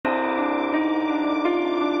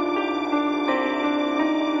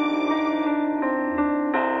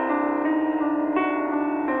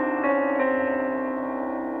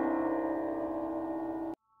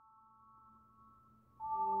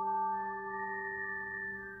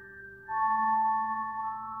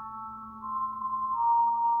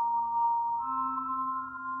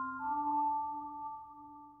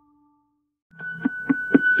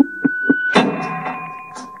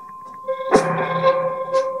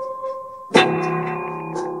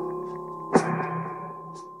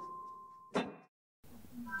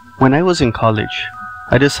When I was in college,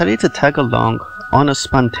 I decided to tag along on a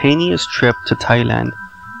spontaneous trip to Thailand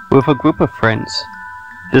with a group of friends.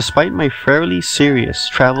 Despite my fairly serious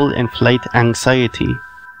travel and flight anxiety,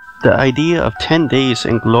 the idea of 10 days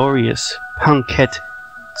in glorious Phuket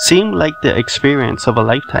seemed like the experience of a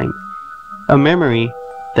lifetime, a memory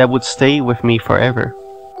that would stay with me forever.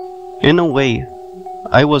 In a way,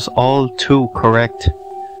 I was all too correct.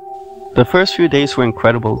 The first few days were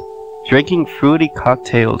incredible, drinking fruity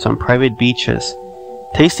cocktails on private beaches,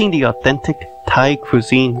 tasting the authentic Thai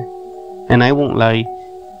cuisine, and I won't lie,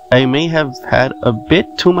 I may have had a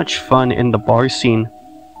bit too much fun in the bar scene.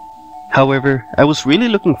 However, I was really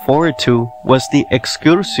looking forward to was the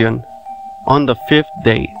excursion on the 5th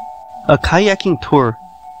day, a kayaking tour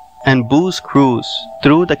and booze cruise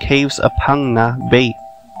through the caves of Phang Na Bay.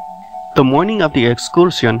 The morning of the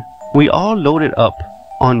excursion, we all loaded up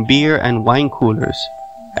on beer and wine coolers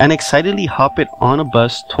and excitedly hopped on a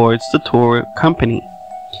bus towards the tour company.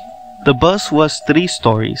 The bus was 3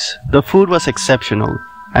 stories, the food was exceptional,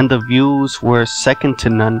 and the views were second to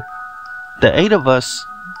none. The 8 of us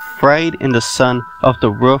fried in the sun of the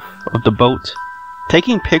roof of the boat,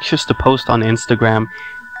 taking pictures to post on Instagram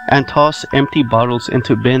and toss empty bottles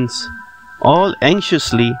into bins, all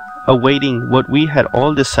anxiously awaiting what we had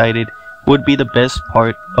all decided would be the best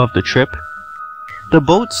part of the trip. The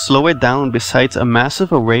boat slowed down beside a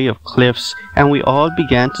massive array of cliffs, and we all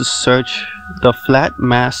began to search the flat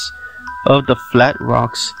mass of the flat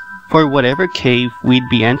rocks for whatever cave we'd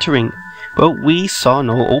be entering, but we saw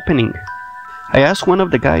no opening. I asked one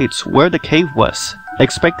of the guides where the cave was,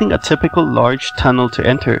 expecting a typical large tunnel to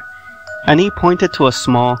enter, and he pointed to a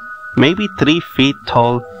small, maybe 3 feet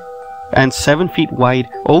tall and 7 feet wide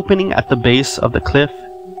opening at the base of the cliff.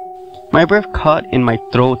 My breath caught in my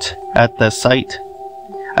throat at the sight.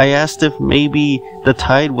 I asked if maybe the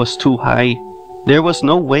tide was too high. There was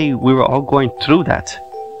no way we were all going through that.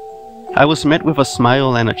 I was met with a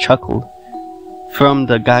smile and a chuckle from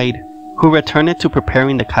the guide, who returned to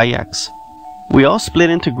preparing the kayaks. We all split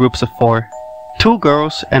into groups of 4, 2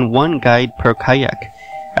 girls and 1 guide per kayak,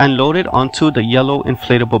 and loaded onto the yellow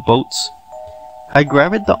inflatable boats. I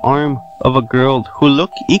grabbed the arm of a girl who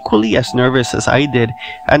looked equally as nervous as I did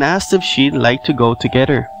and asked if she'd like to go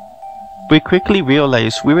together. We quickly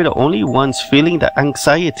realized we were the only ones feeling the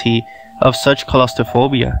anxiety of such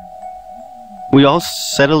claustrophobia. We all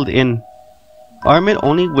settled in, armed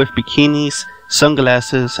only with bikinis,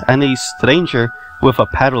 sunglasses, and a stranger with a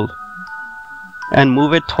paddle, and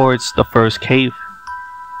moved towards the first cave.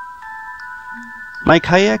 My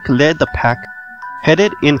kayak led the pack,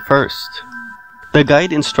 headed in first. The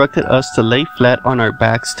guide instructed us to lay flat on our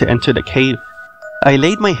backs to enter the cave. I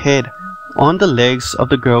laid my head on the legs of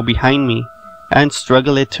the girl behind me and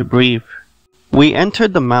struggled to breathe. We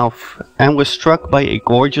entered the mouth and were struck by a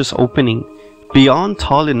gorgeous opening, beyond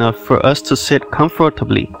tall enough for us to sit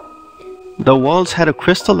comfortably. The walls had a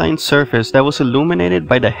crystalline surface that was illuminated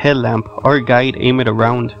by the headlamp our guide aimed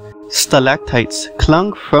around. Stalactites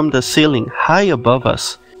clung from the ceiling high above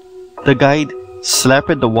us. The guide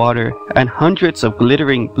slapped the water, and hundreds of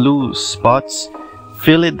glittering blue spots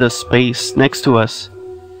filled the space next to us.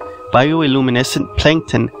 Bioluminescent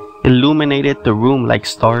plankton illuminated the room like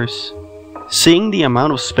stars. Seeing the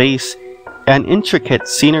amount of space and intricate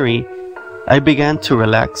scenery, I began to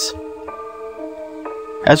relax.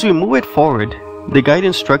 As we moved forward, the guide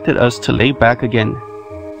instructed us to lay back again.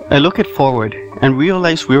 I looked forward and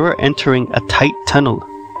realized we were entering a tight tunnel.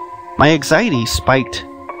 My anxiety spiked.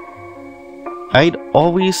 I'd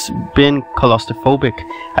always been claustrophobic.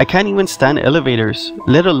 I can't even stand elevators,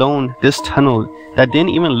 let alone this tunnel that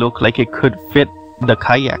didn't even look like it could fit the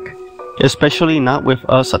kayak, especially not with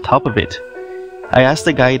us atop of it. I asked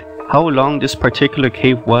the guide how long this particular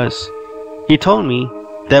cave was. He told me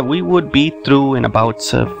that we would be through in about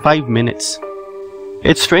 5 minutes.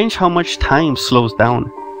 It's strange how much time slows down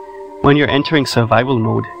when you're entering survival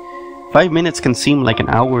mode. 5 minutes can seem like an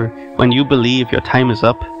hour when you believe your time is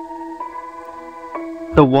up.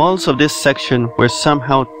 The walls of this section were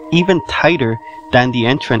somehow even tighter than the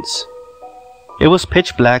entrance. It was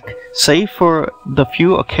pitch black, save for the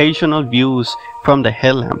few occasional views from the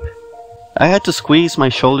headlamp. I had to squeeze my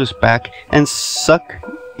shoulders back and suck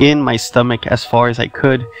in my stomach as far as I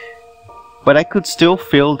could, but I could still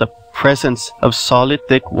feel the presence of solid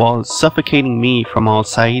thick walls suffocating me from all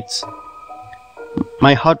sides.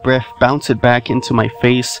 My hot breath bounced back into my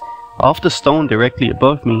face off the stone directly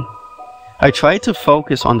above me. I tried to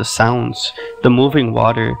focus on the sounds, the moving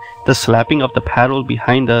water, the slapping of the paddle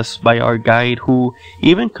behind us by our guide who,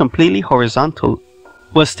 even completely horizontal,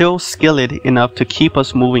 was still skilled enough to keep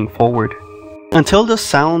us moving forward. Until the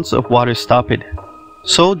sounds of water stopped.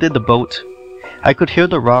 So did the boat. I could hear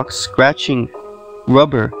the rocks scratching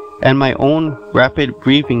rubber and my own rapid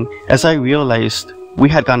breathing as I realized we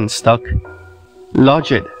had gotten stuck,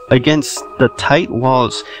 lodged against the tight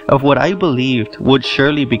walls of what I believed would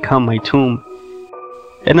surely become my tomb.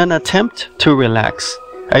 In an attempt to relax,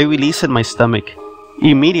 I released my stomach.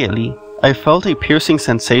 Immediately, I felt a piercing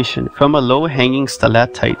sensation from a low-hanging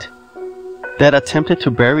stalactite that attempted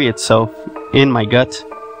to bury itself in my gut.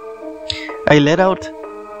 I let out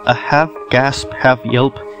a half-gasp,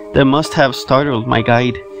 half-yelp that must have startled my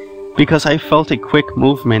guide, because I felt a quick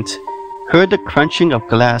movement, heard the crunching of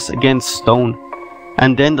glass against stone,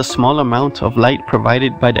 and then the small amount of light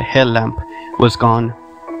provided by the headlamp was gone.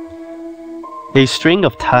 A string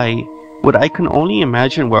of Thai, what I can only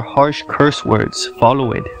imagine were harsh curse words,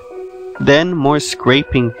 followed. Then more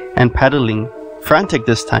scraping and paddling, frantic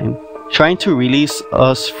this time, trying to release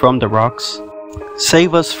us from the rocks,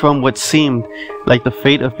 save us from what seemed like the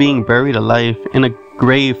fate of being buried alive in a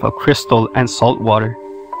grave of crystal and salt water.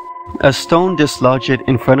 A stone dislodged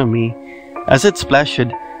in front of me. As it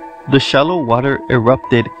splashed, the shallow water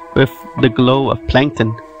erupted with the glow of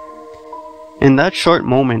plankton. In that short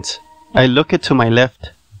moment, I looked to my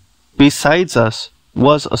left. Besides us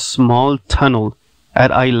was a small tunnel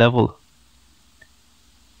at eye level.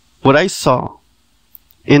 What I saw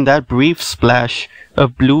in that brief splash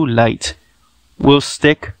of blue light will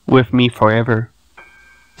stick with me forever.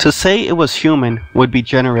 To say it was human would be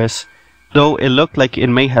generous, though it looked like it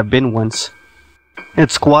may have been once.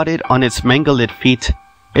 It squatted on its mangled feet,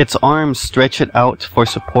 its arms stretched out for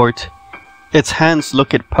support. Its hands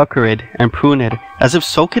looked puckered and pruned, as if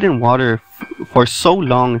soaked in water for so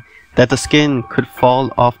long that the skin could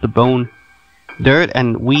fall off the bone. Dirt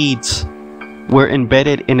and weeds were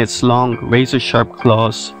embedded in its long, razor-sharp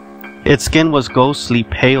claws. Its skin was ghostly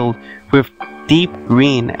pale, with deep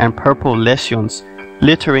green and purple lesions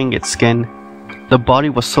littering its skin. The body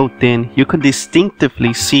was so thin you could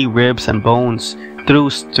distinctively see ribs and bones through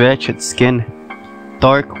stretched skin.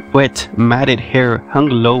 Dark, wet, matted hair hung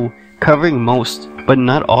low, covering most, but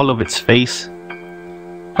not all of its face.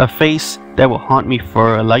 A face that will haunt me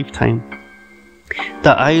for a lifetime.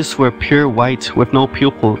 The eyes were pure white with no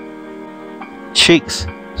pupil. Cheeks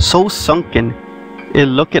so sunken it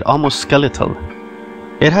looked almost skeletal.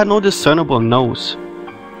 It had no discernible nose,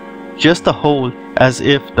 just a hole as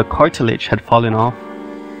if the cartilage had fallen off.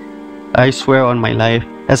 I swear on my life,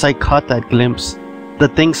 as I caught that glimpse, the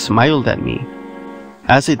thing smiled at me.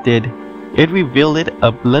 As it did, it revealed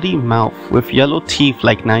a bloody mouth with yellow teeth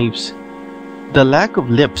like knives. The lack of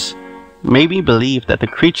lips made me believe that the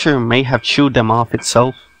creature may have chewed them off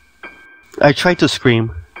itself. I tried to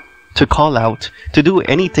scream, to call out, to do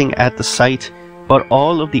anything at the sight, but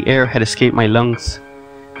all of the air had escaped my lungs.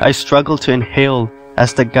 I struggled to inhale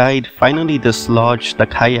as the guide finally dislodged the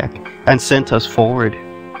kayak and sent us forward.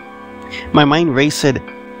 My mind raced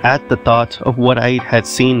at the thought of what I had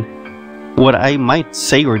seen, what I might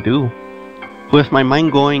say or do. With my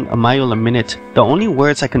mind going a mile a minute, the only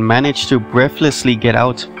words I could manage to breathlessly get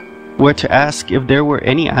out were to ask if there were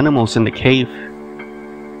any animals in the cave.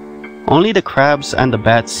 Only the crabs and the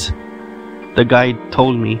bats, the guide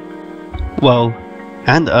told me. Well,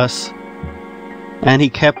 and us. And he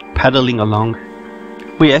kept paddling along.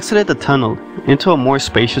 We exited the tunnel into a more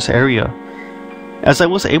spacious area. As I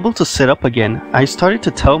was able to sit up again, I started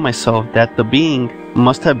to tell myself that the being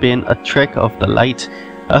must have been a trick of the light,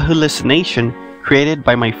 a hallucination created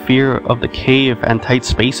by my fear of the cave and tight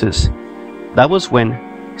spaces. That was when,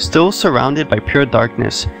 still surrounded by pure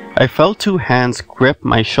darkness, I felt two hands grip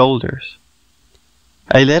my shoulders.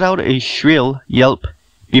 I let out a shrill yelp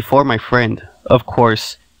before my friend, of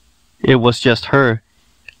course, it was just her,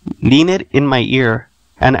 leaned in my ear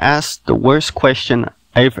and asked the worst question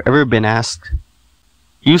I've ever been asked.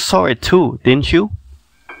 "You saw it too, didn't you?"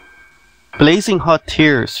 Blazing hot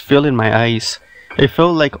tears filled in my eyes. It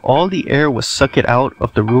felt like all the air was sucked out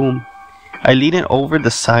of the room. I leaned over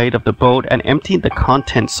the side of the boat and emptied the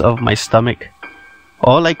contents of my stomach.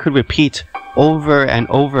 All I could repeat over and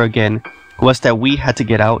over again was that we had to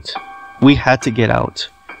get out. We had to get out.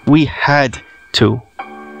 We had to.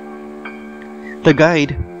 The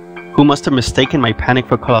guide, who must have mistaken my panic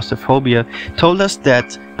for claustrophobia, told us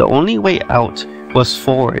that the only way out was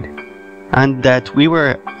forward, and that we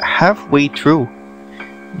were halfway through.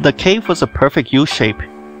 The cave was a perfect U-shape,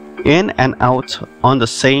 in and out on the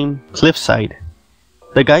same cliffside.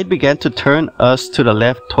 The guide began to turn us to the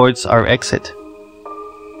left towards our exit.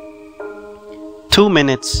 2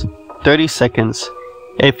 minutes, 30 seconds,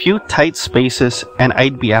 a few tight spaces, and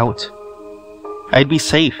I'd be out. I'd be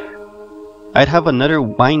safe. I'd have another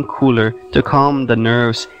wine cooler to calm the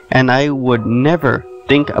nerves, and I would never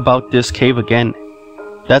think about this cave again.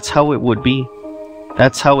 That's how it would be.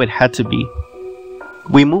 That's how it had to be.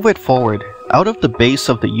 We move it forward, out of the base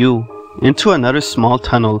of the U, into another small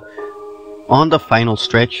tunnel on the final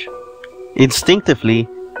stretch. Instinctively,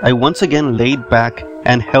 I once again laid back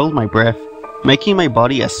and held my breath, making my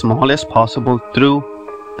body as small as possible through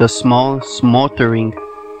the small, smoldering,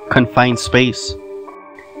 confined space.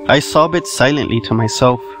 I sobbed it silently to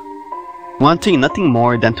myself, wanting nothing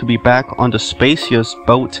more than to be back on the spacious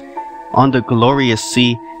boat on the glorious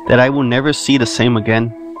sea that I will never see the same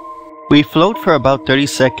again. We float for about 30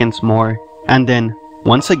 seconds more, and then,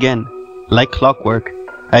 once again, like clockwork,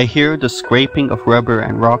 I hear the scraping of rubber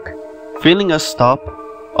and rock, feeling us stop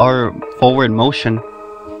our forward motion.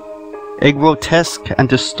 A grotesque and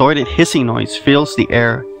distorted hissing noise fills the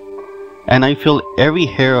air, and I feel every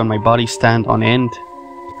hair on my body stand on end.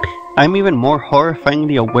 I'm even more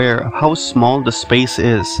horrifyingly aware of how small the space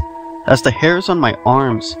is, as the hairs on my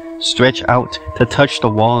arms stretch out to touch the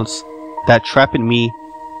walls that trap me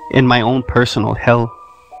in my own personal hell.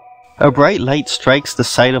 A bright light strikes the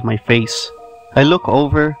side of my face. I look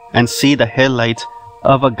over and see the headlight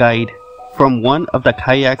of a guide from one of the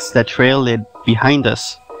kayaks that trailed behind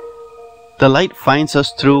us. The light finds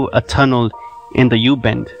us through a tunnel in the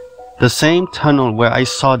U-bend, the same tunnel where I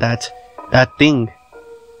saw that thing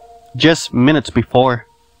just minutes before.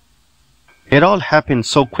 It all happened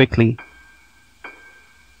so quickly.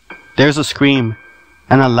 There's a scream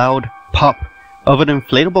and a loud pop of an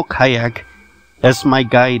inflatable kayak as my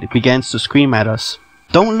guide begins to scream at us.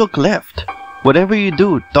 Don't look left. Whatever you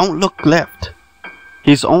do, don't look left.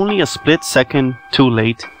 He's only a split second too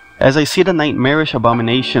late as I see the nightmarish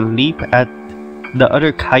abomination leap at the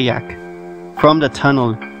other kayak from the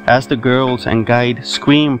tunnel as the girls and guide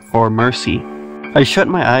scream for mercy. I shut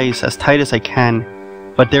my eyes as tight as I can,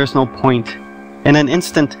 but there's no point. In an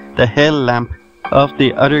instant, the headlamp of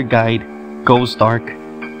the other guide goes dark.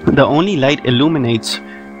 The only light illuminates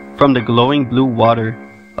from the glowing blue water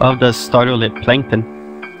of the starlit plankton.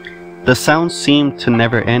 The sounds seem to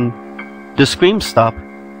never end. The screams stop,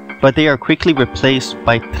 but they are quickly replaced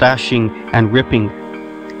by thrashing and ripping.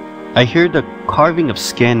 I hear the carving of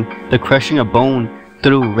skin, the crushing of bone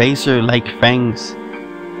through razor-like fangs.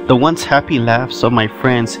 The once happy laughs of my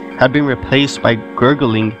friends have been replaced by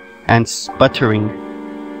gurgling and sputtering,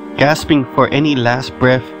 gasping for any last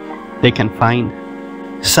breath they can find.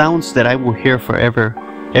 Sounds that I will hear forever,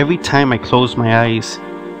 every time I close my eyes,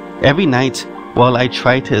 every night while I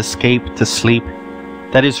try to escape to sleep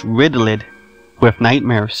that is riddled with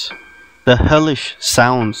nightmares. The hellish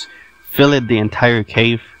sounds filled the entire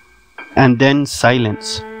cave, and then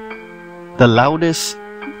silence, the loudest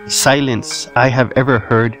silence I have ever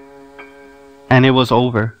heard, and it was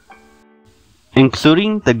over.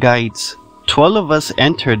 Including the guides, 12 of us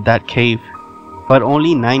entered that cave, but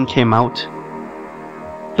only 9 came out.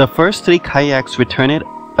 The first 3 kayaks returned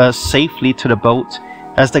us safely to the boat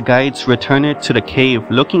as the guides returned to the cave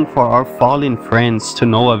looking for our fallen friends to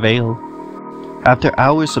no avail. After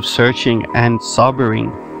hours of searching and sobering,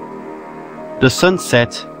 the sun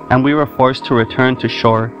set and we were forced to return to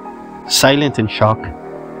shore, silent in shock.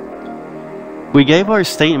 We gave our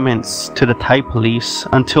statements to the Thai police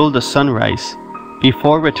until the sunrise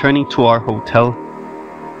before returning to our hotel.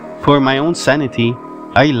 For my own sanity,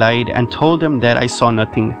 I lied and told them that I saw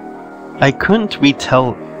nothing. I couldn't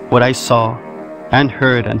retell what I saw and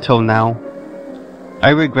heard until now. I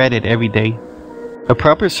regret it every day. A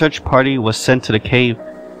proper search party was sent to the cave,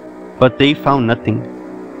 but they found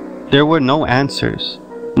nothing. There were no answers,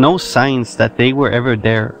 no signs that they were ever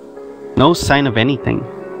there, no sign of anything.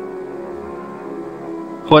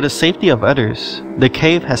 For the safety of others, the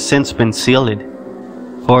cave has since been sealed,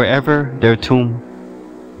 forever their tomb.